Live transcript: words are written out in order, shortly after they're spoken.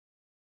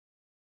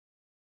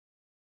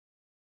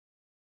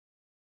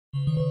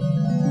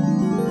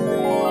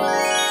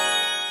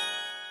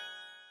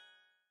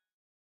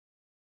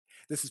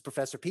This is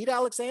Professor Pete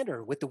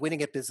Alexander with the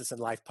Winning at Business and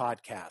Life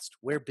podcast,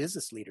 where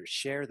business leaders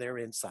share their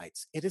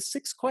insights. It is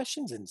 6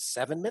 questions in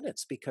 7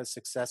 minutes because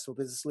successful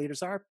business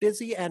leaders are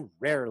busy and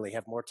rarely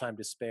have more time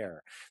to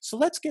spare. So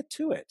let's get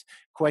to it.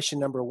 Question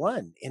number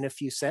one, in a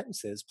few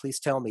sentences, please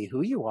tell me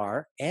who you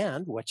are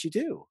and what you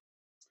do.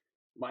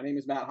 My name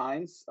is Matt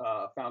Hines,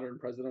 founder and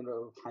president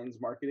of Hines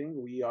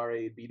Marketing. We are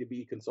a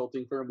B2B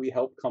consulting firm. We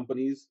help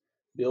companies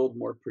build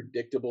more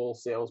predictable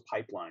sales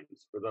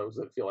pipelines for those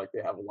that feel like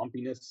they have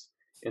lumpiness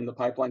in the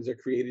pipelines they're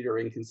created or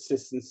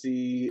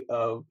inconsistency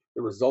of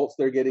the results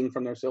they're getting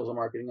from their sales and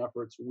marketing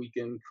efforts. We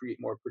can create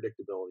more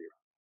predictability.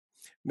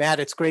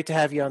 Matt, it's great to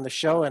have you on the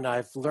show, and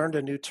I've learned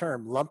a new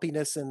term: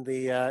 lumpiness in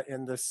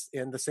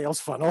the sales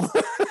funnel.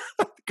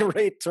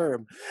 Great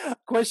term.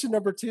 Question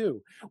number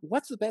two: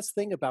 what's the best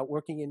thing about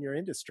working in your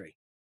industry?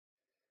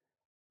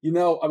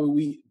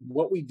 We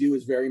what we do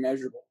is very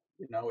measurable.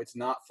 It's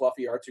not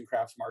fluffy arts and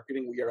crafts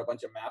marketing. We are a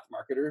bunch of math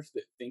marketers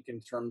that think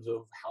in terms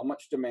of how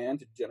much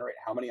demand to generate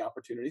how many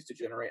opportunities to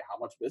generate how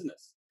much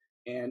business.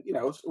 And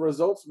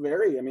results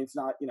vary. I mean, it's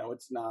not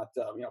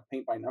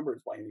paint by numbers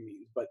by any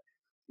means, but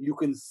you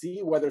can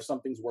see whether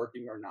something's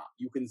working or not.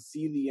 You can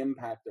see the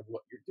impact of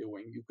what you're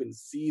doing. You can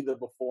see the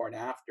before and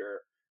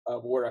after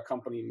of where a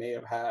company may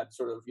have had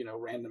sort of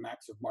random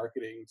acts of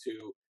marketing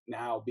to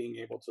now being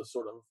able to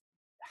sort of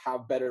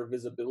have better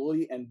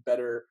visibility and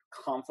better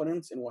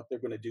confidence in what they're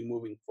going to do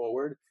moving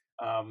forward.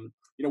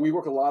 We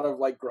work a lot of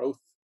like growth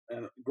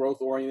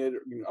oriented,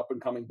 up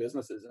and coming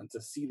businesses, and to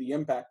see the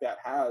impact that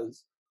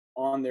has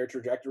on their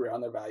trajectory,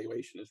 on their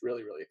valuation is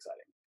really, really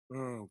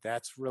exciting.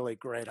 That's really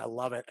great. I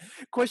love it.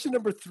 Question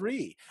number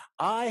three: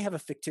 I have a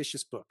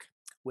fictitious book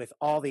with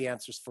all the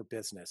answers for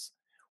business.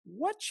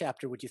 What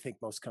chapter would you think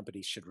most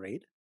companies should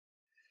read?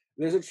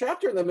 There's a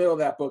chapter in the middle of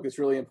that book that's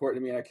really important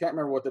to me, and I can't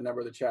remember what the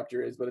number of the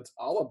chapter is, but it's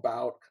all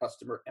about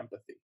customer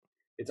empathy.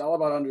 It's all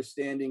about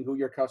understanding who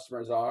your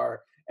customers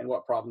are and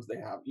what problems they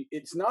have.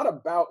 It's not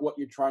about what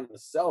you're trying to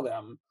sell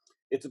them.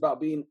 It's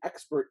about being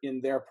expert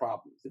in their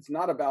problems. It's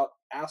not about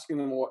asking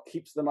them what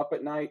keeps them up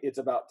at night. It's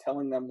about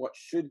telling them what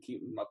should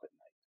keep them up at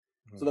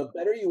night. So Mm. the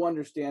better you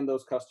understand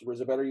those customers,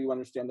 the better you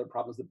understand their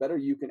problems, the better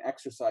you can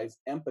exercise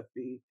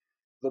empathy,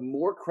 the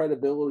more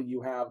credibility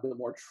you have, the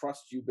more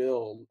trust you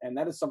build. And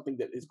that is something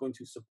that is going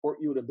to support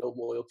you to build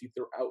loyalty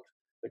throughout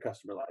the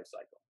customer life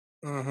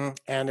cycle.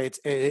 And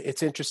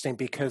it's interesting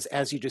because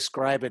as you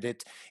describe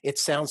it, it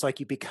sounds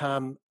like you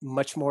become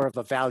much more of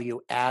a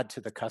value add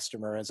to the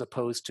customer as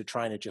opposed to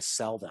trying to just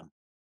sell them.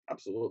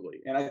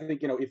 Absolutely. And I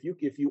think,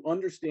 if you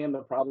understand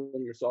the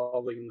problem you're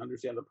solving and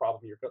understand the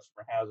problem your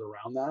customer has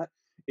around that,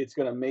 it's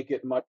going to make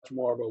it much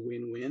more of a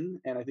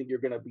win-win. And I think you're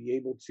going to be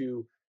able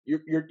to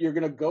you're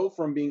going to go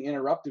from being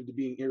interruptive to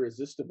being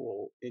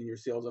irresistible in your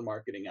sales and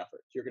marketing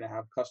efforts. You're going to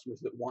have customers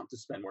that want to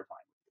spend more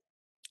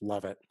time.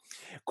 Love it.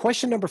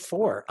 Question number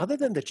four: other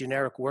than the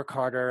generic work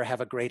harder,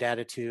 have a great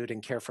attitude,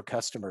 and care for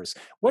customers,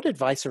 what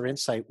advice or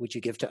insight would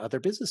you give to other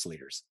business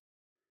leaders?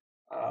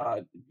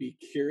 Be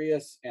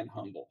curious and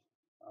humble.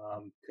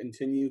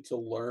 Continue to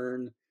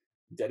learn,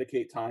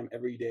 dedicate time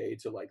every day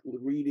to like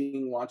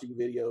reading, watching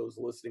videos,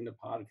 listening to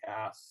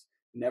podcasts.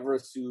 Never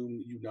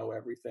assume you know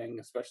everything,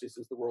 especially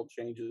since the world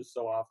changes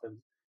so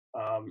often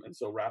and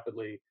so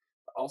rapidly.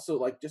 Also,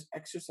 like, just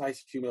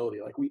exercise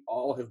humility. Like, we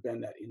all have been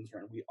that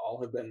intern. We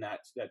all have been that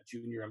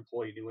junior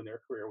employee new in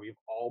their career. We've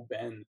all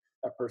been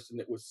that person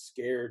that was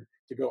scared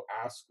to go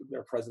ask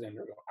their president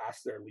or go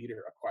ask their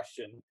leader a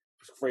question,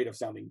 was afraid of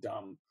sounding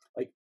dumb.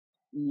 Like,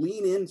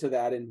 lean into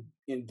that and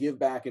give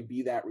back and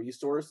be that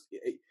resource.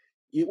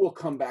 It will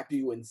come back to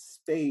you in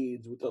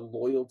spades with the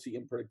loyalty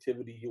and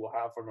productivity you will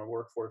have from a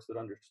workforce that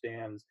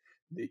understands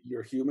that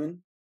you're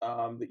human,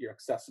 that you're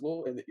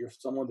accessible, and that you're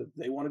someone that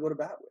they want to go to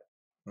bat with.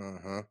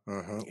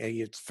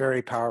 It's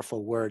very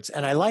powerful words.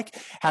 And I like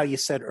how you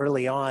said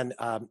early on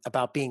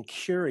about being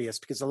curious,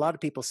 because a lot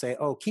of people say,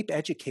 oh, keep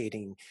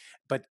educating.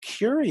 But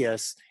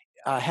curious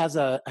has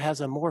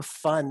a more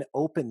fun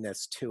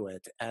openness to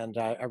it. And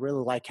I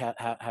really like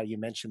how you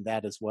mentioned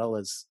that, as well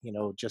as,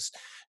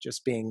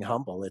 just being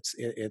humble.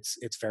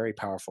 It's very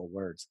powerful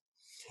words.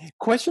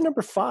 Question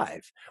number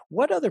five: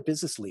 what other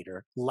business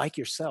leader like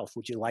yourself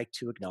would you like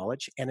to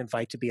acknowledge and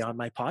invite to be on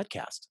my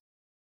podcast?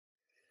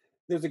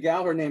 There's a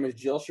gal, her name is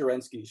Jill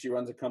Sharensky. She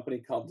runs a company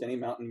called Denny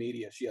Mountain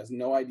Media. She has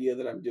no idea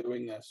that I'm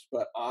doing this,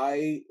 but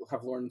I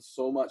have learned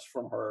so much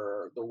from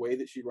her, the way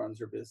that she runs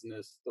her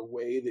business, the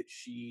way that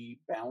she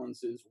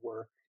balances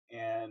work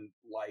and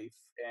life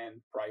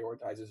and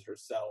prioritizes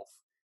herself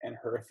and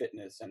her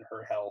fitness and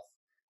her health.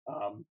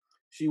 Um,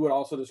 she would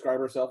also describe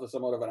herself as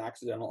somewhat of an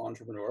accidental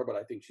entrepreneur, but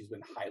I think she's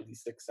been highly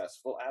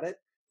successful at it.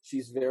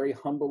 She's very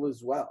humble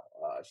as well.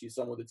 She's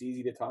someone that's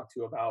easy to talk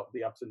to about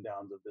the ups and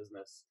downs of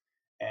business.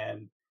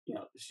 And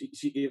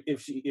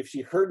if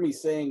she heard me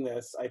saying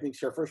this, I think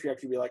her first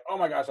reaction would be like, "Oh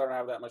my gosh, I don't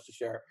have that much to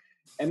share."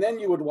 And then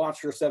you would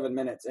watch her 7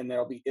 minutes, and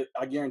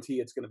I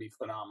guarantee it's going to be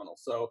phenomenal.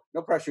 So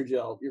no pressure,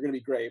 Jill. You're going to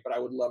be great, but I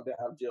would love to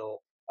have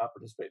Jill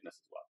participate in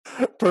this as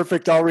well.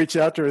 Perfect. I'll reach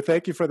out to her.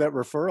 Thank you for that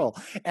referral.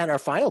 And our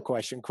final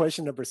question,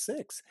 question number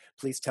six: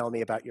 please tell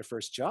me about your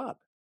first job.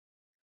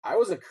 I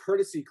was a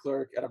courtesy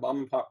clerk at a mom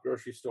and pop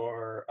grocery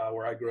store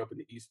where I grew up in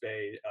the East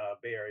Bay,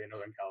 Bay Area,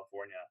 Northern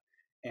California.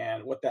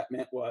 And what that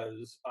meant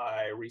was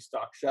I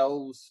restocked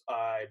shelves,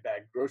 I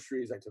bagged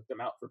groceries, I took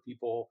them out for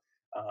people.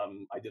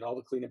 I did all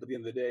the cleanup at the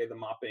end of the day, the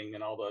mopping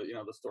and all the,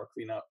 the store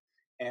cleanup.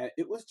 And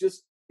it was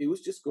just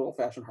good old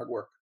fashioned hard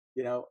work.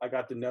 I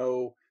got to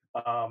know,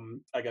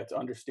 I got to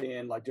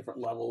understand like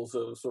different levels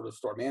of sort of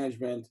store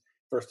management.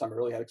 First time I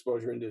really had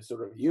exposure into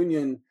sort of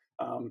union.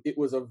 It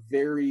was a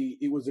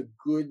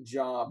good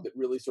job that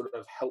really sort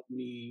of helped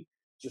me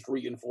just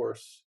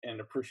reinforce and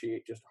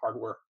appreciate just hard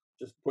work,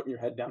 just putting your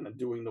head down and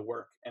doing the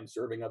work and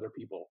serving other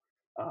people.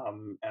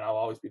 And I'll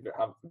always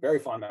have very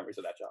fond memories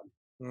of that job.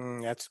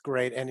 That's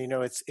great. And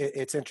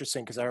it's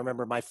interesting because I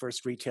remember my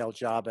first retail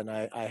job, and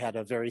I had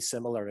a very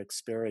similar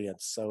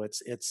experience. So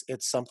it's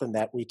something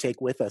that we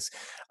take with us,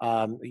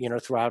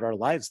 throughout our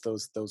lives.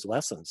 Those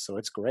lessons. So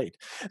it's great.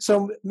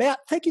 So Matt,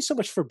 thank you so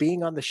much for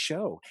being on the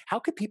show. How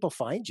could people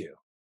find you?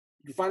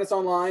 You can find us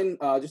online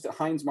just at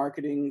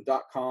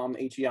heinzmarketing.com,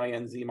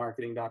 HEINZ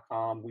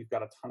marketing.com. We've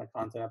got a ton of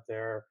content up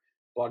there,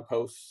 blog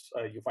posts.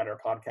 You'll find our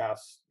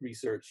podcast,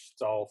 research.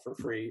 It's all for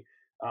free.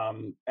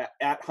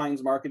 At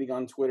Heinz Marketing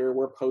on Twitter,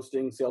 we're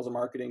posting sales and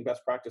marketing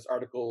best practice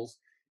articles.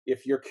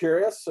 If you're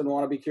curious and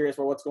want to be curious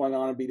about what's going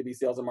on in B2B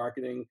sales and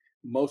marketing,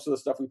 most of the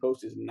stuff we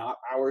post is not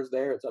ours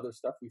there. It's other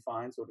stuff we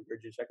find. So I'd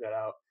encourage you to check that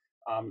out.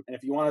 And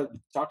if you want to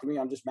talk to me,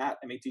 I'm just Matt,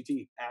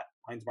 M-A-T-T, at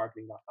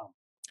heinzmarketing.com.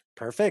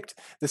 Perfect.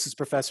 This is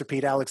Professor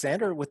Pete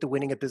Alexander with the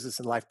Winning at Business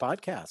and Life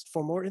podcast.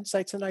 For more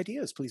insights and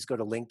ideas, please go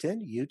to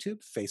LinkedIn,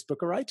 YouTube, Facebook,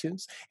 or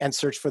iTunes and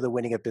search for the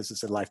Winning at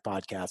Business and Life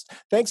podcast.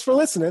 Thanks for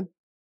listening.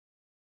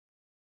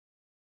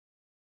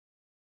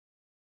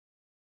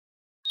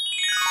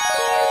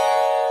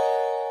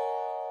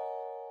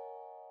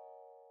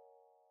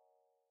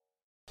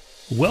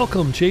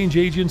 Welcome, change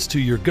agents, to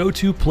your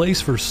go-to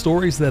place for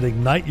stories that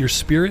ignite your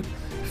spirit,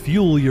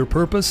 fuel your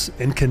purpose,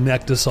 and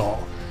connect us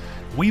all.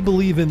 We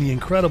believe in the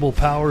incredible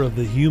power of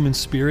the human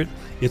spirit,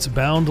 its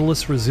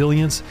boundless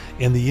resilience,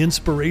 and the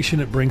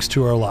inspiration it brings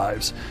to our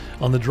lives.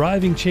 On the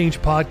Driving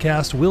Change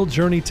podcast, we'll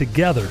journey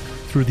together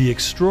through the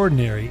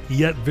extraordinary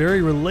yet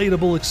very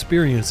relatable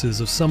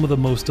experiences of some of the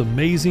most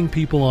amazing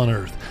people on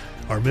earth.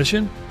 Our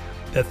mission?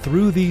 That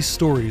through these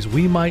stories,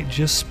 we might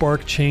just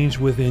spark change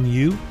within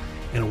you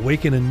and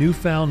awaken a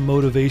newfound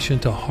motivation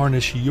to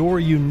harness your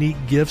unique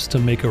gifts to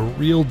make a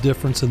real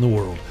difference in the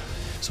world.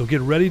 So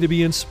get ready to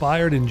be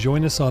inspired and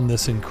join us on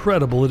this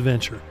incredible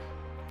adventure.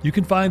 You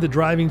can find the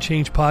Driving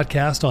Change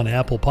podcast on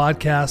Apple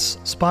Podcasts,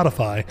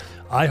 Spotify,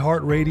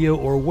 iHeartRadio,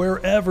 or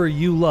wherever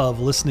you love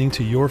listening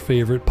to your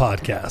favorite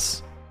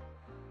podcasts.